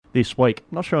this week.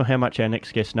 Not sure how much our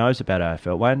next guest knows about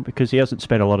AFL, Wayne, because he hasn't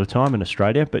spent a lot of time in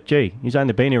Australia. But, gee, he's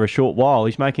only been here a short while.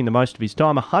 He's making the most of his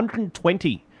time.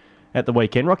 120 at the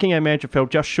weekend. Rockingham Manager fell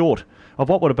just short of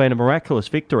what would have been a miraculous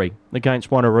victory against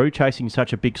Wanneroo, chasing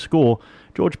such a big score.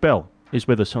 George Bell is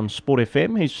with us on Sport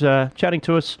FM. He's chatting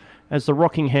to us as the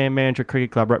Rockingham Manager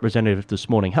Cricket Club representative this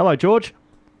morning. Hello, George.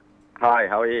 Hi,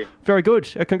 how are you? Very good.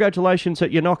 Congratulations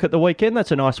at your knock at the weekend.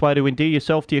 That's a nice way to endear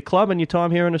yourself to your club and your time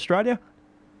here in Australia.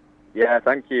 Yeah,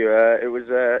 thank you.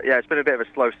 It's been a bit of a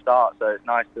slow start, so it's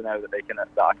nice to know that I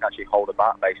can actually hold a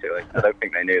bat, basically. I don't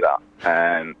think they knew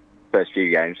that first few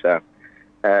games, so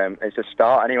it's a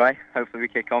start anyway. Hopefully we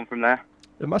kick on from there.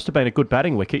 It must have been a good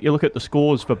batting wicket. You look at the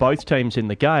scores for both teams in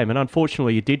the game, and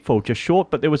unfortunately you did fall just short,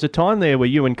 but there was a time there where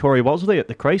you and Corey Wosley at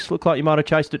the crease looked like you might have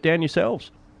chased it down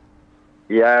yourselves.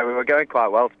 Yeah, we were going quite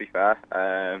well, to be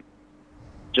fair.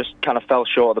 Just kind of fell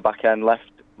short at the back end, left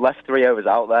 3 overs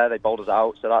out there. They bowled us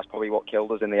out, so that's probably what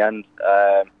killed us in the end.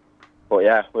 But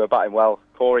yeah, we were batting well.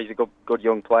 Corey's a good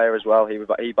young player as well.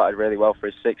 He batted really well for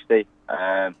his 60.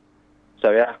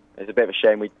 So yeah, it's a bit of a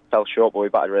shame we fell short, but we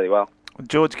batted really well.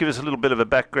 George, give us a little bit of a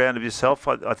background of yourself.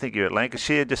 I think you're at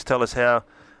Lancashire. Just tell us how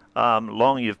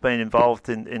long you've been involved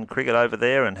in cricket over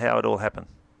there and how it all happened.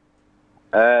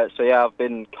 I've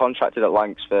been contracted at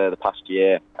Lancs for the past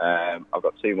year. I've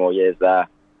got 2 more years there.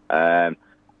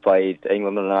 Played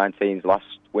England under-19s last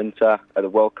winter at the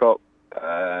World Cup.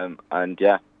 Come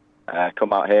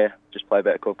out here, just play a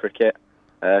bit of club cricket,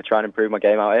 try and improve my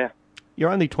game out here. You're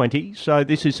only 20, so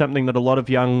this is something that a lot of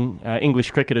young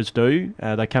English cricketers do.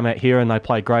 They come out here and they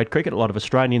play grade cricket. A lot of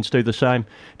Australians do the same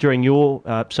during your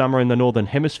summer in the Northern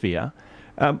Hemisphere.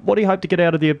 What do you hope to get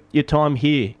out of your time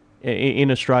here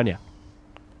in Australia?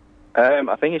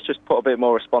 I think it's just put a bit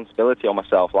more responsibility on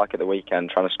myself, like at the weekend,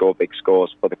 trying to score big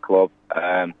scores for the club.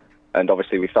 And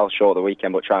obviously we fell short the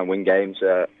weekend, but try and win games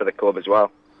for the club as well.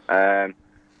 I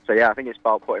think it's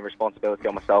about putting responsibility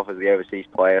on myself as the overseas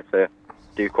player to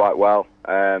do quite well.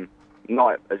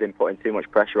 Not as in putting too much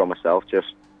pressure on myself,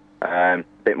 just a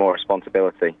bit more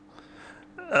responsibility.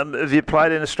 Have you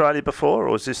played in Australia before,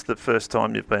 or is this the first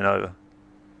time you've been over?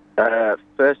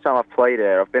 First time I've played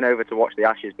here. I've been over to watch the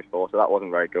Ashes before, so that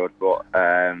wasn't very good. But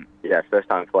first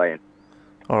time playing.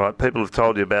 All right, people have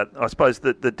told you about, I suppose,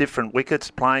 the different wickets,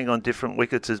 playing on different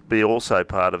wickets is be also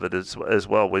part of it as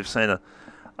well. We've seen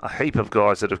a heap of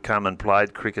guys that have come and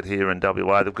played cricket here in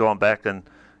WA. They've gone back and,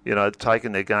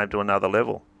 taken their game to another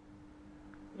level.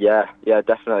 Yeah,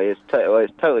 definitely. It's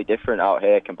totally different out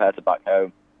here compared to back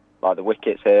home. Like the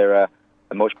wickets here are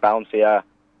much bouncier.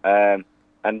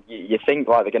 And you think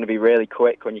like they're going to be really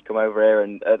quick when you come over here,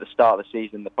 and at the start of the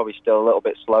season they're probably still a little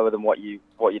bit slower than what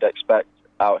you'd expect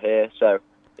out here. So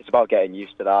it's about getting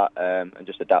used to that and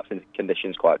just adapting to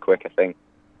conditions quite quick, I think.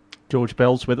 George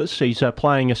Bell's with us. He's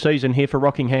playing a season here for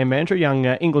Rockingham Manager, young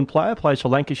England player, plays for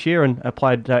Lancashire and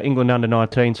played England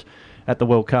under-19s at the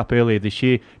World Cup earlier this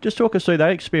year. Just talk us through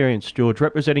that experience, George,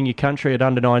 representing your country at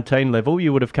under-19 level.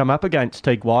 You would have come up against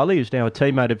Teague Wiley, who's now a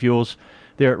teammate of yours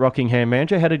there at Rockingham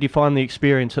Manager. How did you find the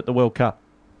experience at the World Cup?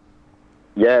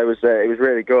 Yeah, it was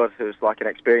really good. It was like an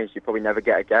experience you probably never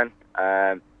get again.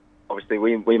 Obviously,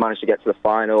 we managed to get to the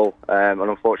final and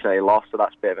unfortunately lost, so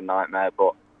that's a bit of a nightmare.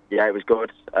 But yeah, it was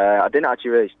good. I didn't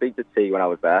actually really speak to Teague when I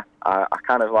was there. I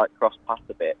kind of crossed paths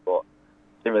a bit, but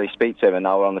didn't really speak to him. And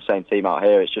now we're on the same team out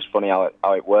here. It's just funny how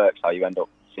it works, how you end up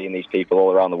seeing these people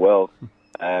all around the world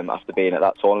after being at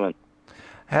that tournament.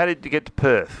 How did you get to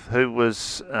Perth? Who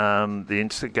was the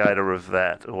instigator of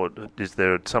that? Or is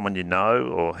there someone you know,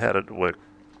 or how did it work?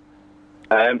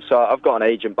 So I've got an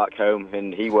agent back home,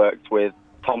 and he worked with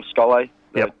Tom Scollay,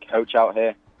 the coach out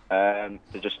here,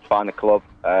 to just find the club.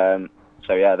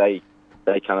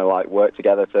 They kind of worked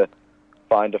together to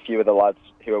find a few of the lads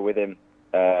who are with him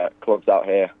clubs out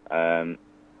here. Kind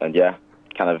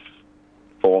of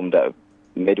formed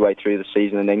midway through the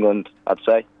season in England, I'd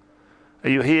say. Are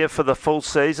you here for the full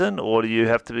season, or do you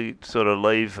have to sort of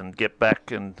leave and get back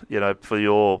and, for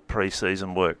your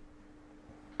pre-season work?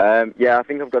 I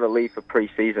think I've got to leave for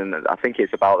pre-season. I think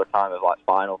it's about the time of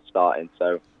finals starting,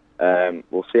 so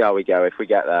we'll see how we go. If we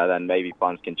get there, then maybe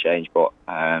plans can change, but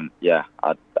I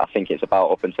think it's about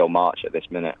up until March at this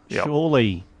minute. Yep.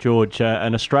 Surely, George,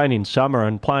 an Australian summer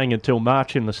and playing until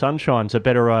March in the sunshine's a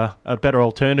better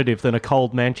alternative than a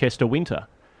cold Manchester winter.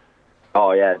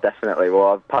 Oh, yeah, definitely.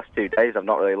 Well, the past 2 days I've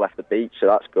not really left the beach, so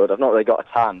that's good. I've not really got a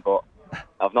tan, but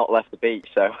I've not left the beach,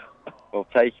 so we'll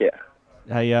take it.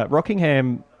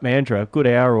 Rockingham Mandurah, a good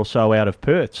hour or so out of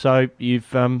Perth. So you've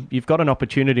got an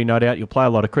opportunity, no doubt. You'll play a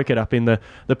lot of cricket up in the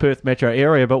Perth metro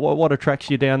area. But what attracts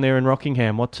you down there in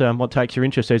Rockingham? What takes your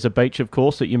interest? There's a beach, of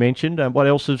course, that you mentioned. What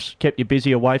else has kept you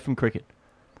busy away from cricket?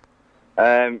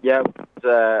 It's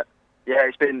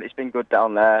been good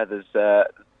down there.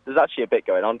 There's actually a bit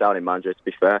going on down in Mandurah, to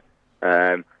be fair.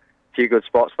 A few good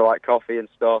spots for like coffee and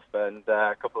stuff, and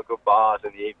a couple of good bars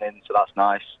in the evening, so that's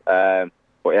nice.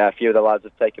 But yeah, a few of the lads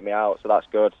have taken me out, so that's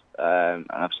good. And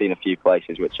I've seen a few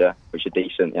places which are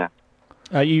decent.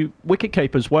 Yeah. You wicket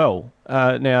keep as well.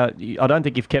 Now, I don't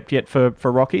think you've kept yet for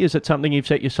Rocky. Is it something you've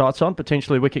set your sights on,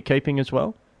 potentially wicket keeping as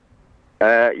well?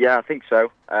 Yeah, I think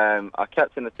so. I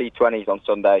kept in the T20s on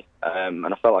Sunday, and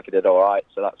I felt like I did all right.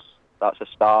 So that's a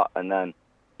start, and then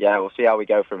yeah, we'll see how we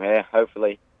go from here.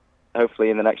 Hopefully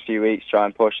in the next few weeks, try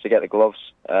and push to get the gloves.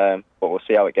 But we'll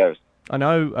see how it goes. I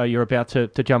know you're about to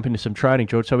jump into some training,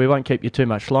 George, so we won't keep you too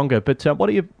much longer. But what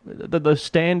are the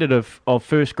standard of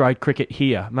first grade cricket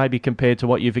here, maybe compared to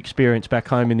what you've experienced back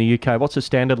home in the UK? What's the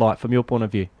standard like from your point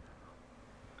of view?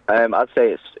 I'd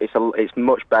say it's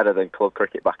much better than club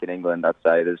cricket back in England. I'd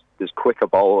say there's quicker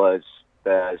bowlers,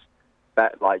 there's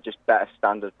better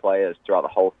standard players throughout the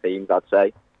whole teams. I'd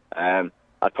say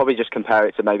I'd probably just compare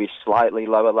it to maybe slightly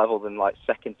lower level than like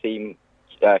second team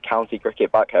county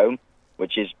cricket back home,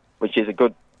 which is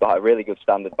a really good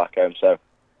standard back home. So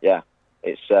yeah,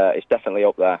 it's definitely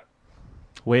up there.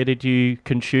 Where did you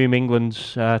consume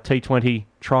England's T20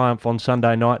 triumph on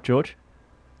Sunday night, George?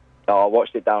 I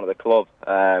watched it down at the club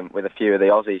with a few of the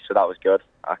Aussies, so that was good.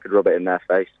 I could rub it in their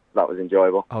face. That was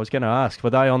enjoyable. I was going to ask, were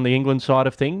they on the England side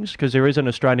of things? Because there is an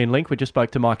Australian link. We just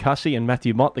spoke to Mike Hussey and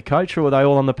Matthew Mott, the coach, or were they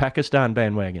all on the Pakistan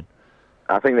bandwagon?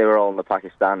 I think they were all on the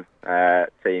Pakistan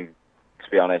team, to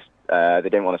be honest. They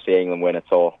didn't want to see England win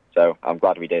at all, so I'm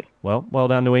glad we did. Well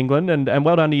done to England, and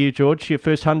well done to you, George. Your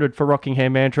first 100 for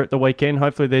Rockingham Mandurah at the weekend.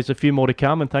 Hopefully there's a few more to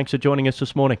come, and thanks for joining us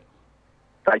this morning.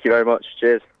 Thank you very much.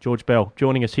 Cheers. George Bell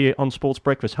joining us here on Sports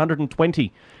Breakfast.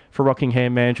 120 for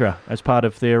Rockingham Mandurah as part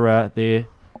of their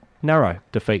narrow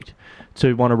defeat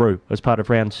to Wanneroo as part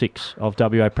of round 6 of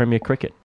WA Premier Cricket.